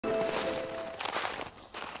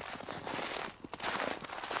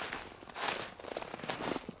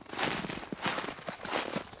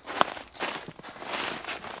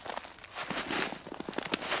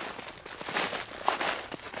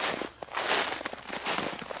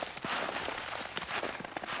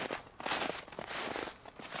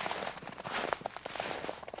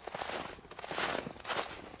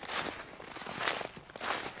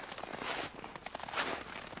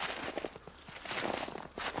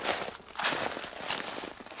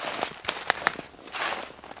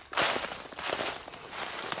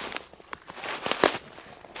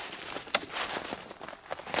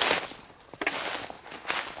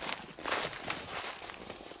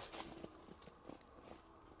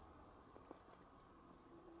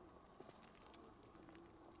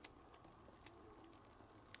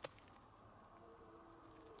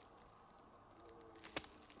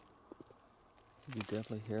You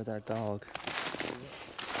definitely hear that dog.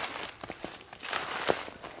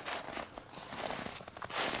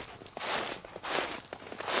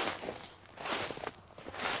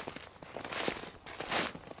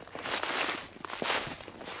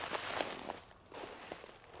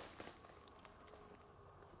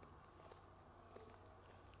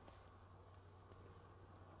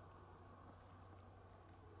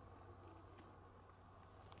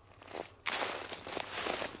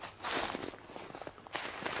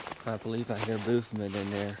 I believe I hear movement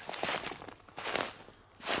in there.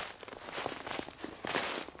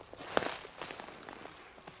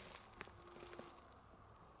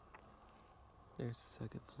 There's the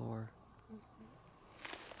second floor.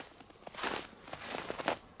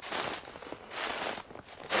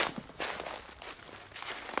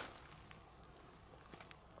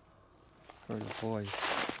 Heard a voice.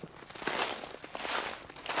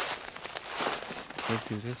 Let's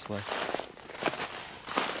do this way.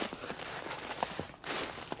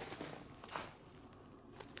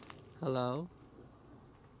 Hello?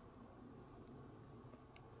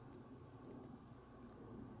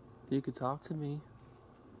 You could talk to me.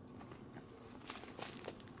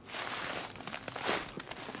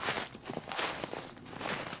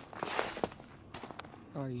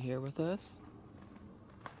 Are you here with us?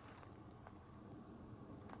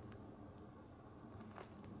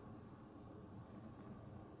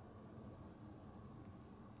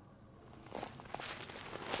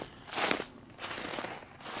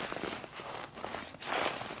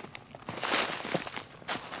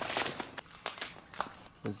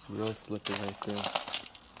 It's real slippery right there.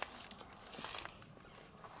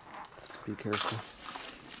 Just be careful.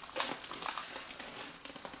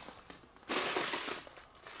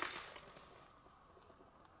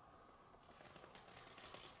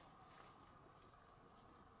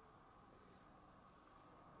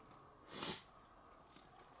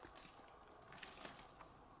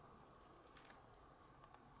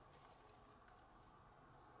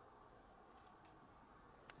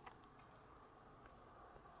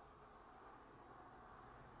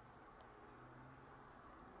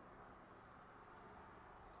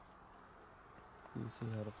 You see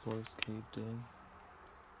how the floor's caved in?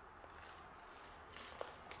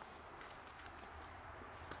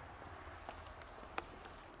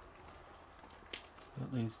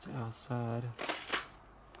 That leads to outside.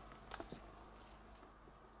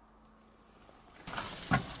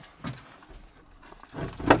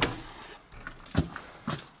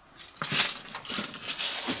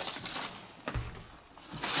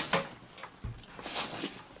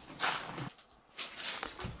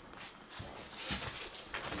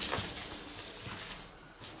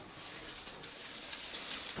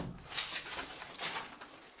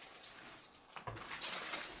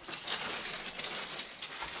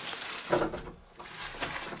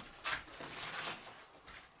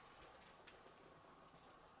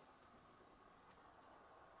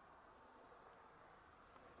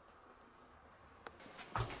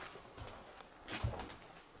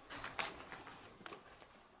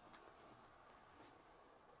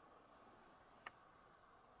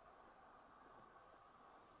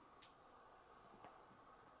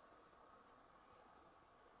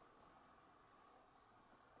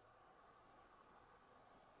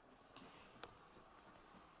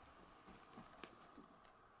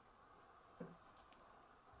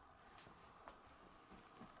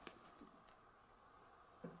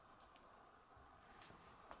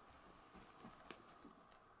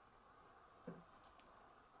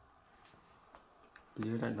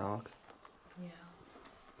 You hear that knock? Yeah.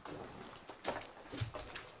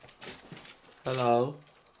 Hello?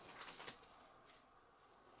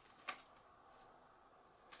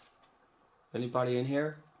 Anybody in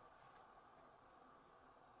here?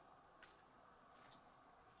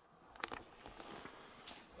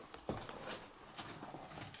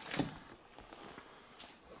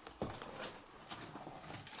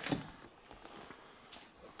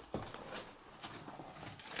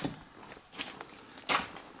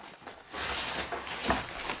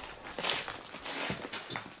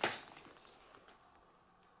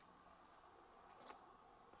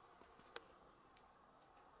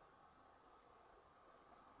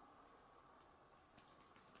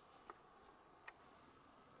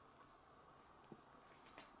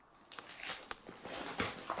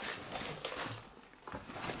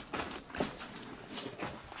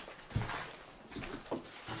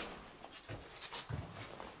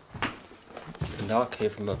 The knock came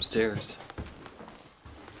from upstairs.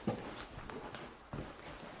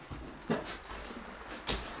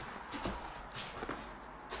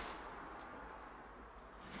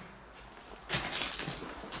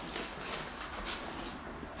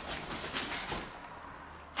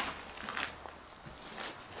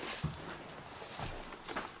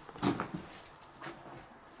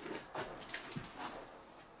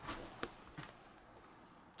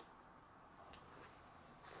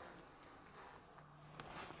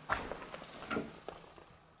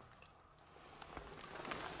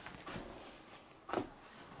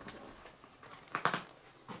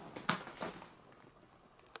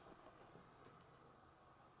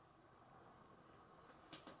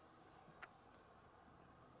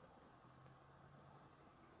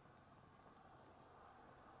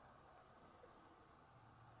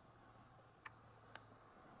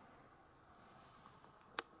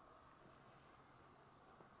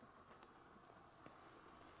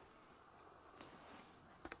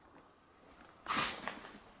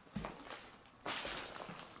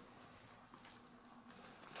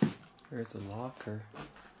 There's a locker.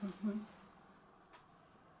 Mm-hmm.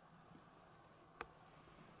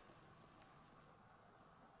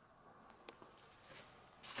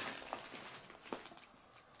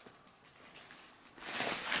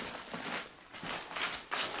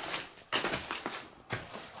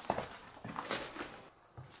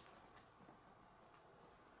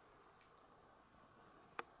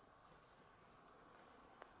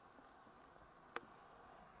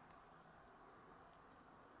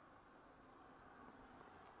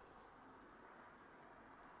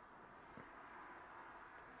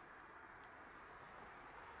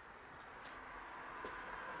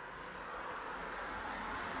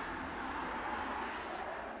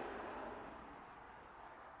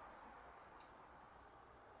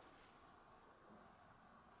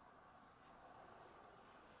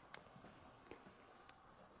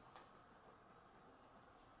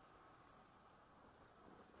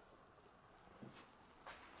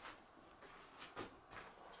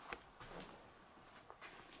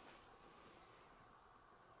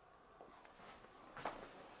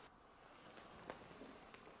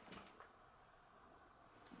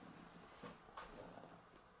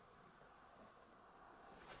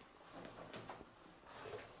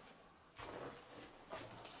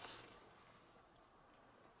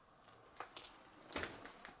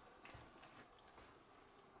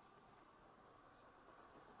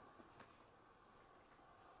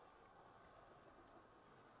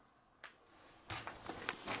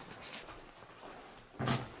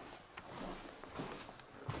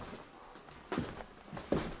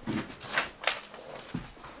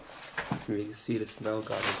 You can see the snow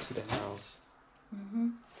got into the house.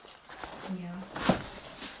 Mm-hmm. Yeah.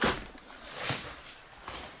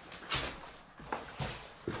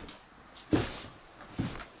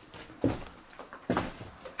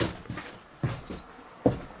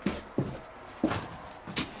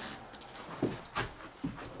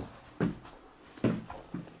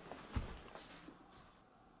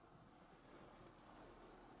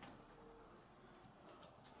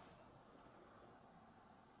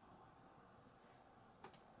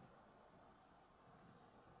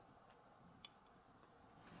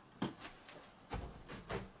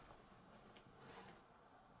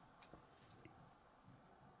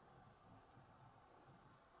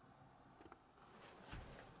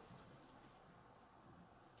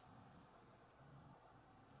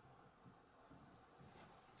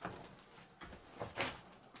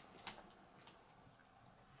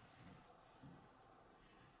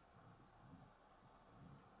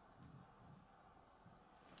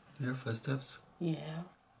 Your footsteps? Yeah.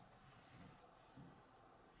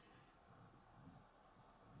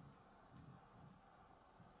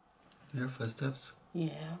 Your footsteps?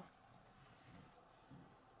 Yeah.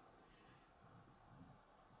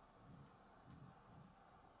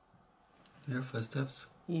 Your footsteps?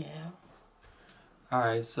 Yeah.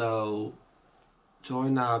 Alright, so Joy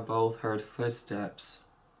and I both heard footsteps.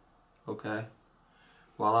 Okay?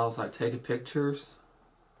 While I was like taking pictures.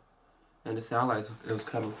 And it sounded like it was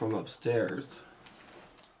coming from upstairs.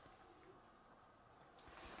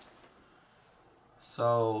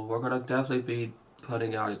 So we're gonna definitely be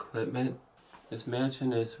putting out equipment. This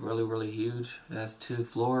mansion is really, really huge. It has 2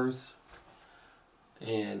 floors.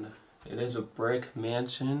 And it is a brick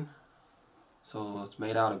mansion. So it's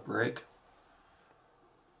made out of brick.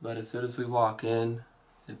 But as soon as we walk in,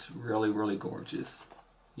 it's really, really gorgeous.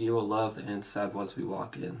 You will love the inside once we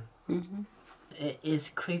walk in. Mm-hmm. It is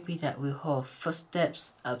creepy that we heard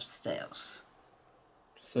footsteps upstairs.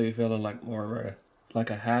 So you're feeling like more of like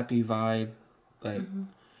a happy vibe, but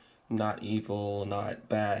not evil, not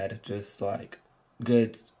bad, just like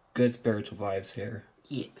good spiritual vibes here.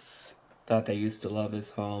 Yes. Thought they used to love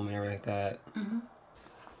this home and everything like that.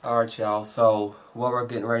 Alright, y'all, so what we're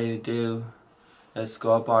getting ready to do is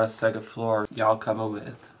go up on the 2nd floor. Y'all coming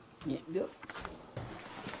with. Yep.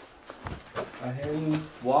 I hear you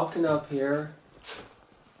walking up here.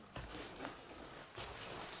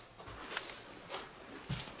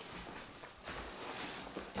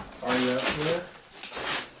 Are you up here?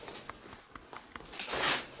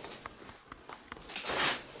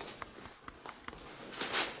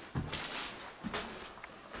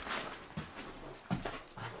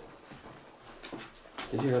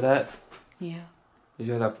 Did you hear that? Yeah. Did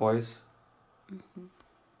you hear that voice?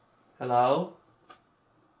 Hello?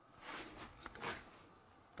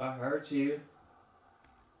 I heard you.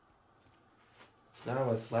 That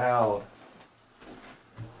was loud.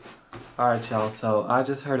 Alright, y'all, so I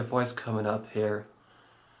just heard a voice coming up here.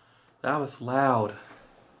 That was loud.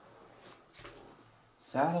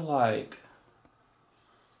 Sounded like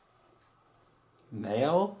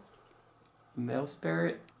male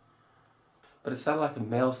spirit. but it sounded like a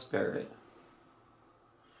male spirit.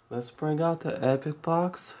 Let's bring out the epic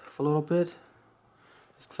box for a little bit,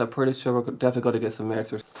 because I'm pretty sure we're definitely going to get some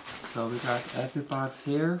answers. So we got the epic box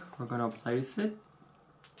here. We're going to place it.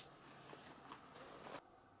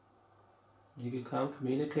 You can come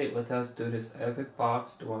communicate with us through this epic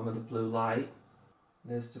box, the one with the blue light.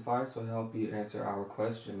 This device will help you answer our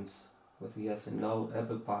questions with a yes and no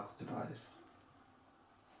epic box device.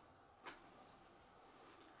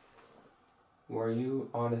 Were you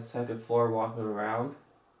on the second floor walking around?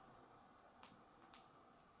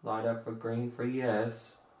 Light up for green for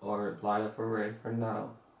yes, or light up for red for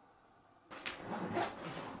no.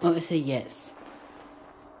 Oh, it's a yes.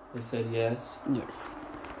 It said yes. Yes.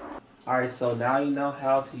 Alright, so now you know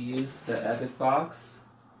how to use the epic box.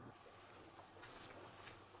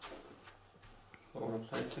 I'm going to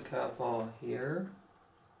place the cat ball here,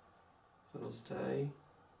 so it'll stay.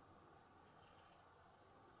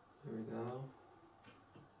 Here we go.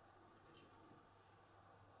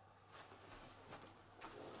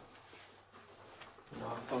 And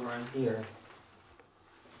also right here.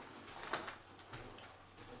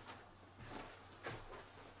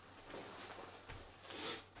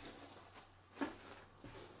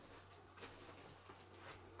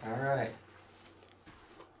 Alright.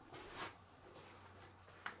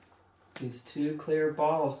 These two clear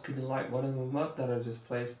balls, could you light one of them up that are just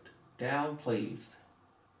placed down, please?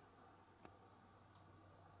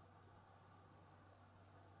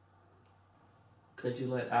 Could you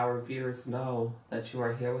let our viewers know that you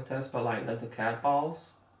are here with us by lighting up the cat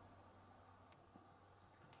balls?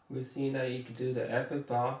 We've seen that you can do the epic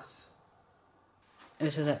box. It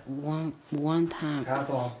was that one time. Cat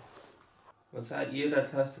ball. Was that you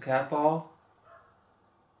that touched the cat ball?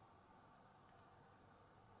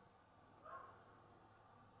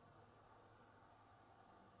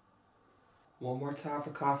 One more time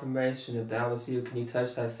for confirmation. If that was you, can you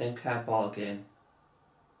touch that same cat ball again?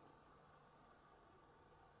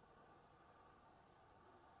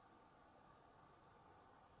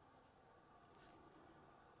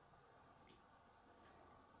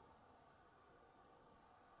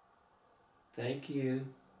 Thank you.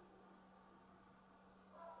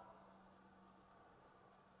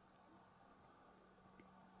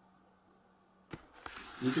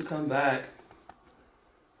 You can come back.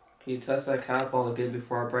 Can you touch that cat ball again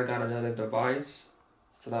before I break out another device?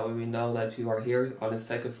 So that way we know that you are here on the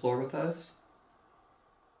second floor with us.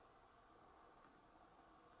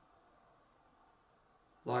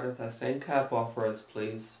 Light up that same cat ball for us,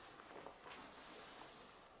 please.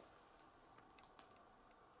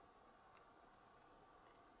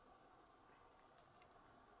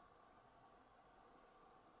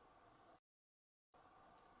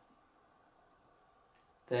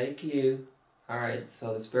 Thank you. Alright,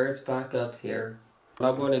 so the spirit's back up here.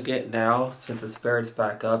 What I'm going to get now, since the spirit's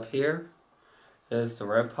back up here, is the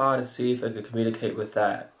REM pod and see if I can communicate with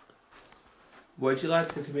that. Would you like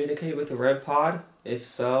to communicate with the REM pod? If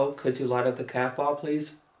so, could you light up the cat ball,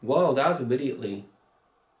 please? Whoa, that was immediately.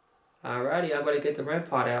 Alrighty, I'm going to get the REM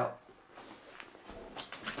pod out.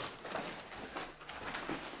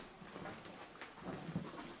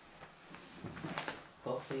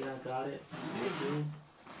 Hopefully I got it.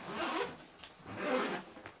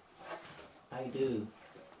 I do.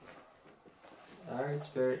 Alright,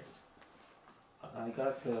 spirits. I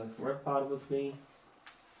got the REM pod with me.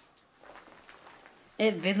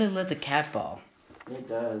 It really lit the cat ball. It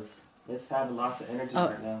does. It's having lots of energy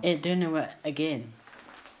right now. It doing it again.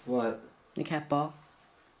 What? The cat ball.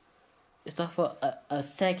 It stopped for a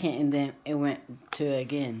second and then it went to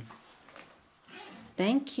again.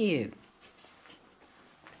 Thank you.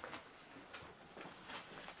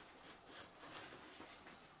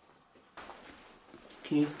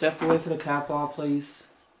 Can you step away from the cat ball, please?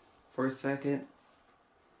 For a second.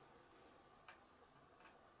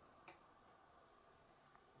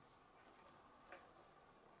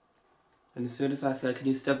 And as soon as I said, can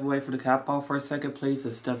you step away from the cat ball for a second, please?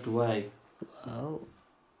 It stepped away. Oh.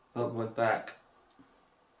 Oh, it went back.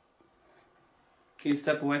 Can you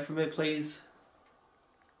step away from it, please?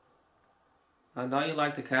 I know you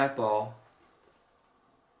like the cat ball.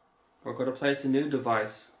 We're going to place a new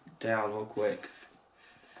device down real quick.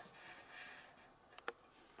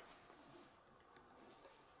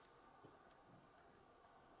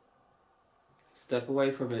 Step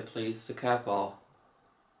away from it, please, the cat ball.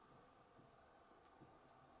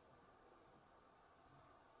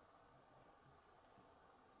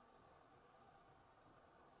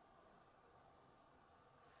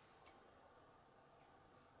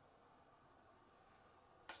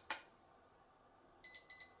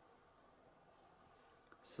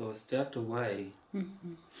 So it stepped away.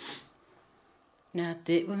 Mm-hmm. Now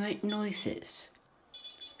that will make noises.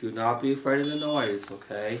 Do not be afraid of the noise,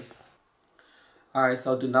 okay? Alright,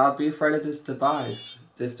 so do not be afraid of this device.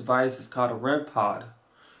 This device is called a REM pod.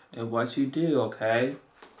 And what you do, okay,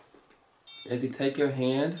 is you take your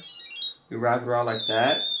hand, you wrap it around like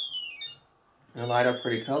that, and light up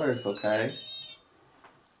pretty colors, okay?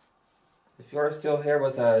 If you're still here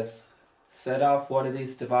with us, set off one of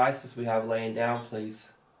these devices we have laying down,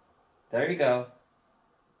 please. There you go.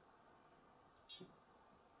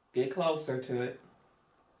 Get closer to it.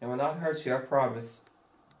 It will not hurt you, I promise.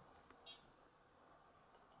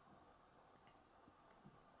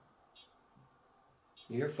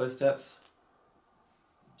 You hear footsteps?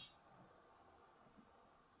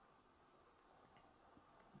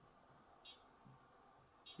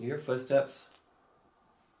 You hear footsteps?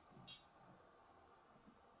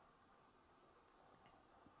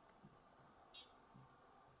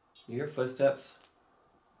 You hear footsteps?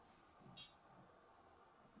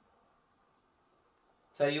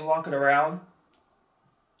 So you walking around?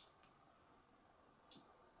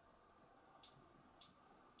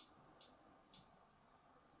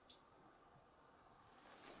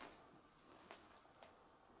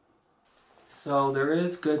 So there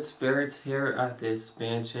is good spirits here at this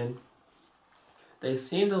mansion. They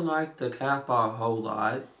seem to like the Kappa a whole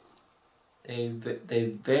lot.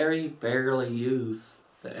 They very barely use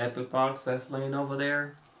the epic box that's laying over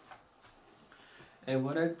there. And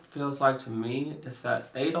what it feels like to me is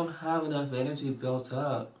that they don't have enough energy built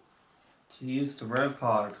up to use the REM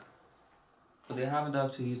pod. But they have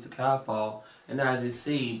enough to use the Kappa. And as you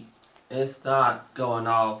see, it's not going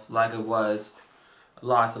off like it was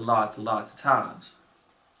lots and lots and lots of times.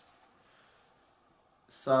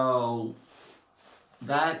 So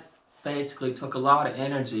that basically took a lot of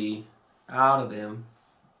energy out of them,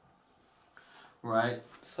 right?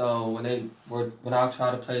 So when I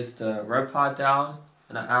tried to place the REM pod down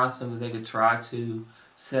and I asked them if they could try to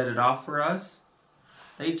set it off for us,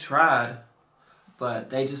 they tried, but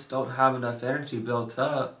they just don't have enough energy built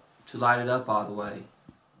up to light it up all the way.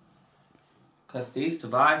 Because these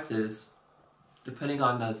devices, depending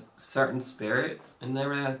on the certain spirit and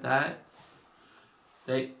everything like that,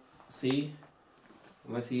 they see,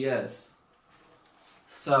 what's a yes.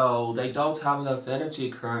 So they don't have enough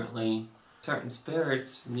energy currently. Certain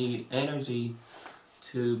spirits need energy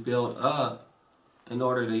to build up in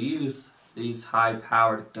order to use these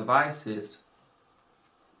high-powered devices.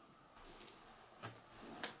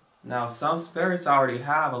 Now, some spirits already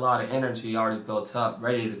have a lot of energy already built up,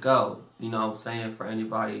 ready to go. You know what I'm saying? For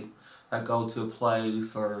anybody that go to a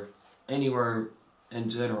place or anywhere in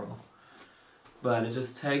general. But it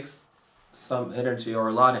just takes some energy or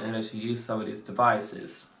a lot of energy to use some of these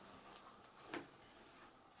devices.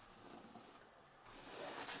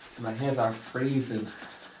 My hands are freezing.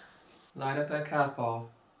 Light up that cat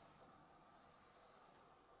ball.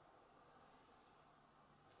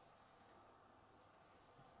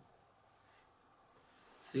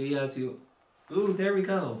 See as you... Ooh, there we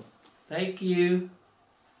go. Thank you.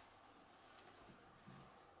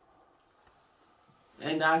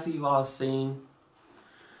 And as you've all seen,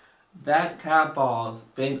 that cat ball's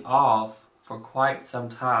been off for quite some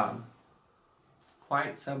time.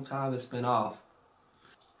 Quite some time it's been off.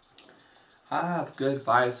 I have good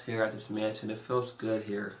vibes here at this mansion. It feels good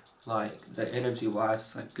here. Like, the energy wise,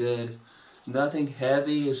 it's like good. Nothing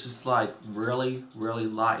heavy, it's just like really, really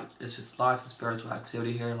light. It's just lots of spiritual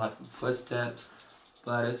activity here, like footsteps.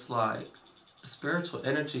 But it's like, the spiritual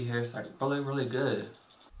energy here is like really, really good.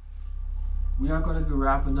 We are going to be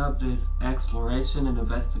wrapping up this exploration and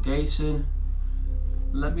investigation.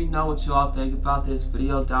 Let me know what you all think about this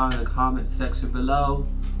video down in the comment section below.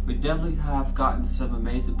 We definitely have gotten some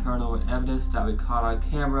amazing paranormal evidence that we caught on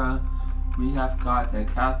camera. We have got the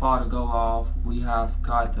cat ball to go off. We have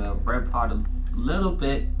got the REM pod a little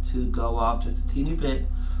bit to go off, just a teeny bit.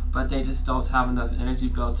 But they just don't have enough energy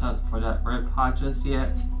built up for that REM pod just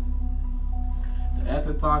yet. The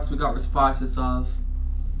epic box we got responses of.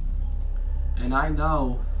 And I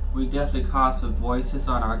know we definitely caught some voices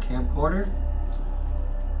on our camcorder.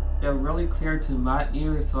 They're really clear to my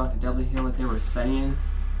ears, so I could definitely hear what they were saying.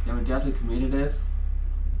 They were definitely communicative,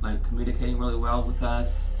 like communicating really well with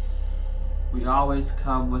us. We always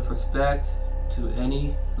come with respect to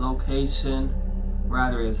any location,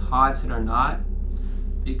 whether it's haunted or not,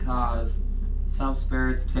 because some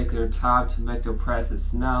spirits take their time to make their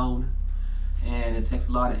presence known, and it takes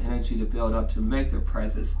a lot of energy to build up to make their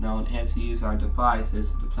presence known and to use our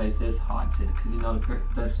devices if the place is haunted, because you know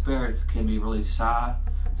the spirits can be really shy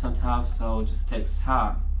sometimes, so it just takes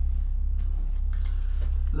time.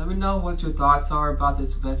 Let me know what your thoughts are about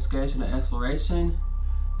this investigation and exploration.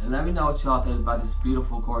 And let me know what y'all think about this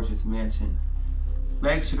beautiful, gorgeous mansion.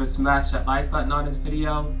 Make sure to smash that like button on this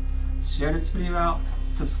video, share this video out,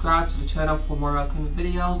 subscribe to the channel for more upcoming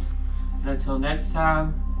videos, and until next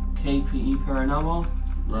time, KPE Paranormal,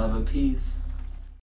 love and peace.